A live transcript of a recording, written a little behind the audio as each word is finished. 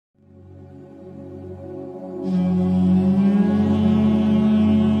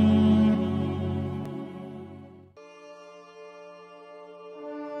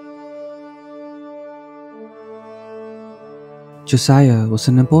Josiah was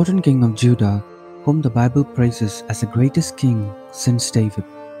an important king of Judah whom the Bible praises as the greatest king since David.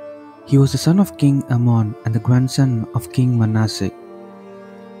 He was the son of King Ammon and the grandson of King Manasseh.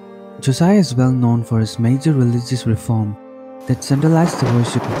 Josiah is well known for his major religious reform that centralized the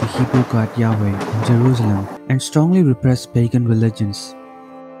worship of the Hebrew god Yahweh in Jerusalem and strongly repressed pagan religions.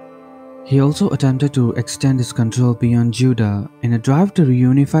 He also attempted to extend his control beyond Judah in a drive to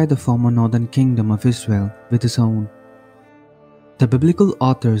reunify the former northern kingdom of Israel with his own. The biblical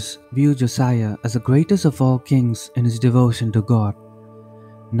authors view Josiah as the greatest of all kings in his devotion to God.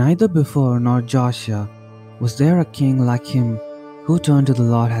 Neither before nor Josiah was there a king like him who turned to the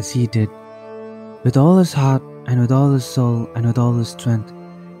Lord as he did, with all his heart and with all his soul and with all his strength,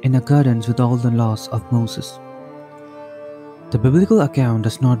 in accordance with all the laws of Moses. The biblical account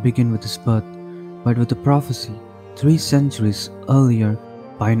does not begin with his birth, but with a prophecy 3 centuries earlier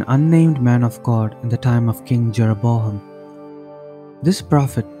by an unnamed man of God in the time of King Jeroboam. This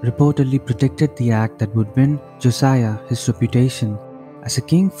prophet reportedly predicted the act that would win Josiah his reputation as a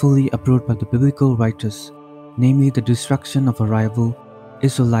king fully approved by the biblical writers, namely the destruction of a rival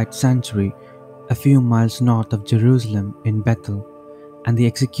Israelite sanctuary a few miles north of Jerusalem in Bethel, and the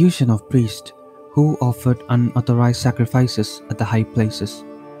execution of priests who offered unauthorized sacrifices at the high places.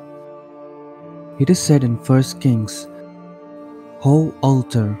 It is said in 1 Kings, "O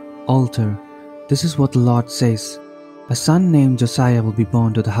altar, altar, this is what the Lord says, a son named Josiah will be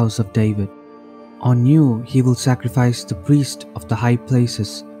born to the house of David. On you he will sacrifice the priests of the high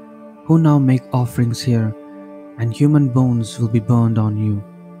places, who now make offerings here, and human bones will be burned on you."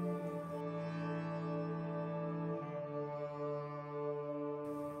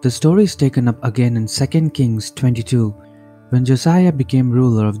 The story is taken up again in 2 Kings 22. When Josiah became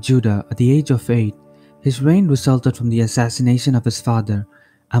ruler of Judah at the age of 8, his reign resulted from the assassination of his father,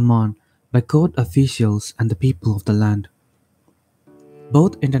 Ammon, by court officials and the people of the land.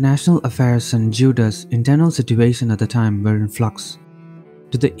 Both international affairs and Judah's internal situation at the time were in flux.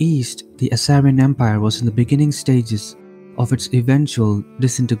 To the east, the Assyrian Empire was in the beginning stages of its eventual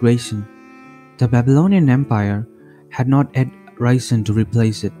disintegration. The Babylonian Empire had not yet risen to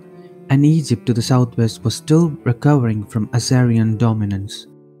replace it, and Egypt to the southwest was still recovering from Assyrian dominance.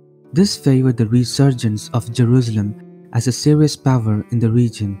 This favored the resurgence of Jerusalem as a serious power in the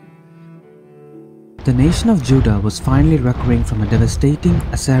region. The nation of Judah was finally recovering from a devastating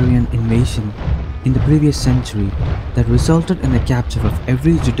Assyrian invasion in the previous century that resulted in the capture of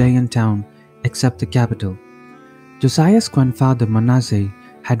every Judean town except the capital. Josiah's grandfather Manasseh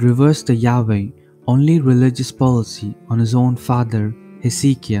had reversed the Yahweh only religious policy on his own father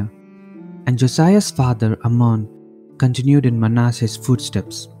Hezekiah, and Josiah's father Ammon continued in Manasseh's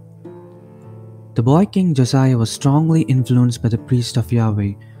footsteps. The boy king Josiah was strongly influenced by the priest of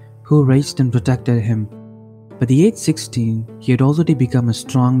Yahweh, who raised and protected him. By the age 16, he had already become a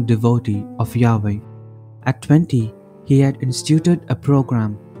strong devotee of Yahweh. At 20, he had instituted a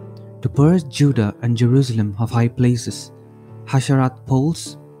program to purge Judah and Jerusalem of high places, Asherah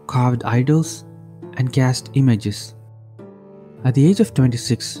poles, carved idols, and cast images. At the age of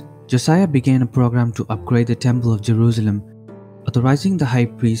 26, Josiah began a program to upgrade the Temple of Jerusalem, authorizing the high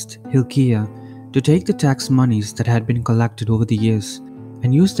priest Hilkiah to take the tax monies that had been collected over the years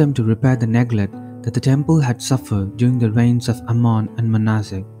and use them to repair the neglect that the temple had suffered during the reigns of Ammon and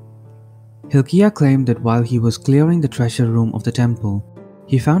Manasseh. Hilkiah claimed that while he was clearing the treasure room of the temple,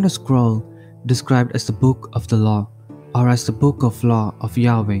 he found a scroll described as the Book of the Law, or as the Book of Law of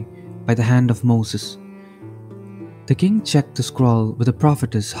Yahweh, by the hand of Moses. The king checked the scroll with the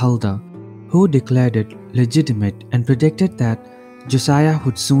prophetess Huldah, who declared it legitimate and predicted that Josiah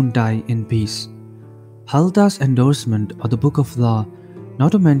would soon die in peace. Huldah's endorsement of the Book of Law,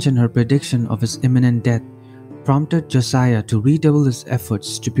 not to mention her prediction of his imminent death, prompted Josiah to redouble his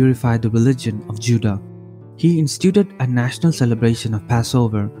efforts to purify the religion of Judah. He instituted a national celebration of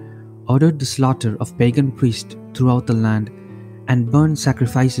Passover, ordered the slaughter of pagan priests throughout the land, and burned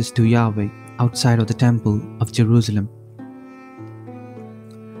sacrifices to Yahweh outside of the Temple of Jerusalem.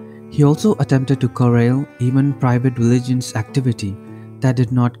 He also attempted to curtail even private religion's activity that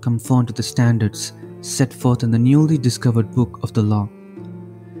did not conform to the standards set forth in the newly discovered Book of the Law.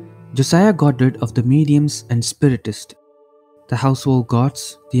 Josiah got rid of the mediums and spiritists, the household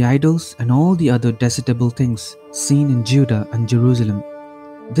gods, the idols, and all the other detestable things seen in Judah and Jerusalem.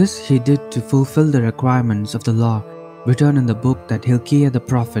 This he did to fulfill the requirements of the law written in the book that Hilkiah the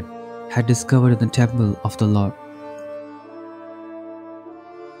prophet had discovered in the temple of the Lord.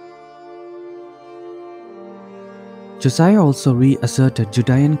 Josiah also reasserted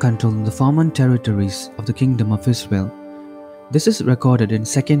Judean control in the former territories of the kingdom of Israel. This is recorded in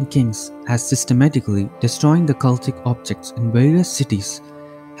 2 Kings as systematically destroying the cultic objects in various cities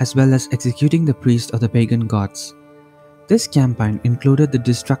as well as executing the priests of the pagan gods. This campaign included the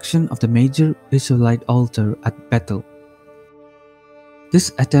destruction of the major Israelite altar at Bethel.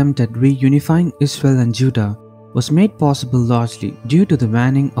 This attempt at reunifying Israel and Judah was made possible largely due to the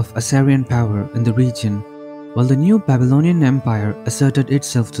waning of Assyrian power in the region, while the new Babylonian Empire asserted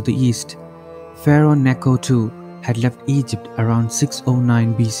itself to the east. Pharaoh Necho II had left Egypt around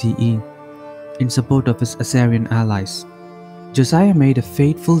 609 BCE in support of his Assyrian allies. Josiah made a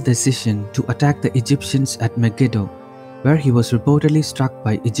fateful decision to attack the Egyptians at Megiddo, where he was reportedly struck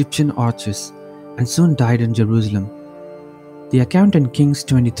by Egyptian archers and soon died in Jerusalem. The account in Kings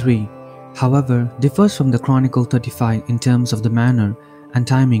 23, however, differs from the Chronicle 35 in terms of the manner and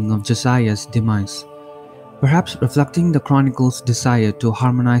timing of Josiah's demise, perhaps reflecting the Chronicle's desire to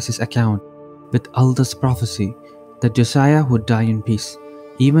harmonize his account with Ulda's prophecy that Josiah would die in peace,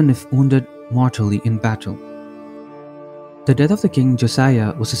 even if wounded mortally in battle. The death of the king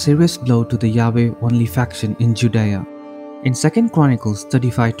Josiah was a serious blow to the Yahweh-only faction in Judea. In 2 Chronicles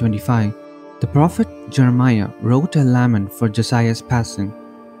 35:25, the prophet Jeremiah wrote a lament for Josiah's passing.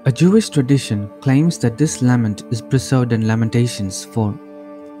 A Jewish tradition claims that this lament is preserved in Lamentations 4.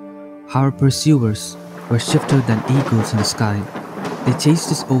 Our pursuers were swifter than eagles in the sky. They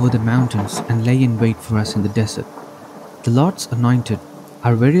chased us over the mountains and lay in wait for us in the desert. The Lord's anointed,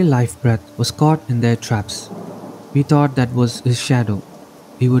 our very life breath, was caught in their traps. We thought that was his shadow.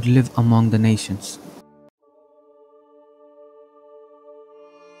 We would live among the nations.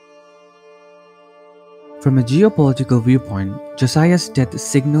 From a geopolitical viewpoint, Josiah's death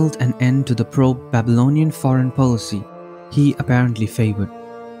signaled an end to the pro-Babylonian foreign policy he apparently favored.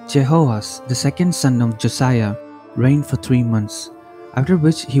 Jehoahaz, the second son of Josiah, reigned for 3 months, after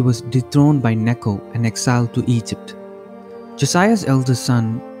which he was dethroned by Necho and exiled to Egypt. Josiah's eldest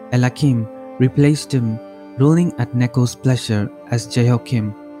son, Elakim, replaced him, ruling at Necho's pleasure as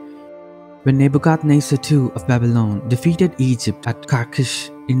Jehoiakim. When Nebuchadnezzar II of Babylon defeated Egypt at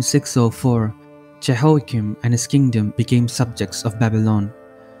Karkish in 604, Jehoiakim and his kingdom became subjects of Babylon.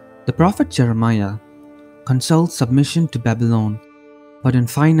 The prophet Jeremiah consulted submission to Babylon, but in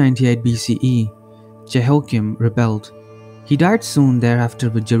 598 BCE, Jehoiakim rebelled. He died soon thereafter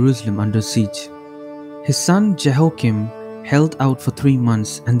with Jerusalem under siege. His son Jehoiakim held out for 3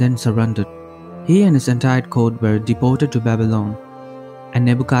 months and then surrendered. He and his entire court were deported to Babylon, and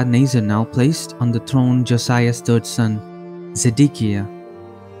Nebuchadnezzar now placed on the throne Josiah's third son, Zedekiah.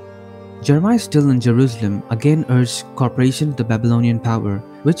 Jeremiah, still in Jerusalem, again urged cooperation with the Babylonian power,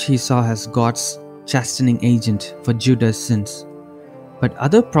 which he saw as God's chastening agent for Judah's sins. But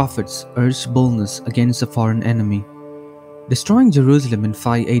other prophets urged boldness against a foreign enemy. Destroying Jerusalem in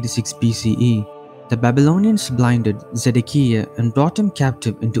 586 BCE, the Babylonians blinded Zedekiah and brought him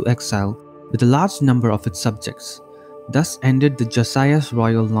captive into exile with a large number of its subjects. Thus ended the Josiah's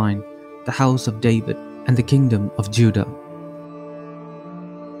royal line, the house of David, and the kingdom of Judah.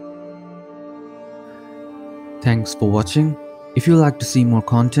 Thanks for watching. If you like to see more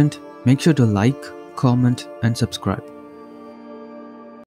content, make sure to like, comment, and subscribe.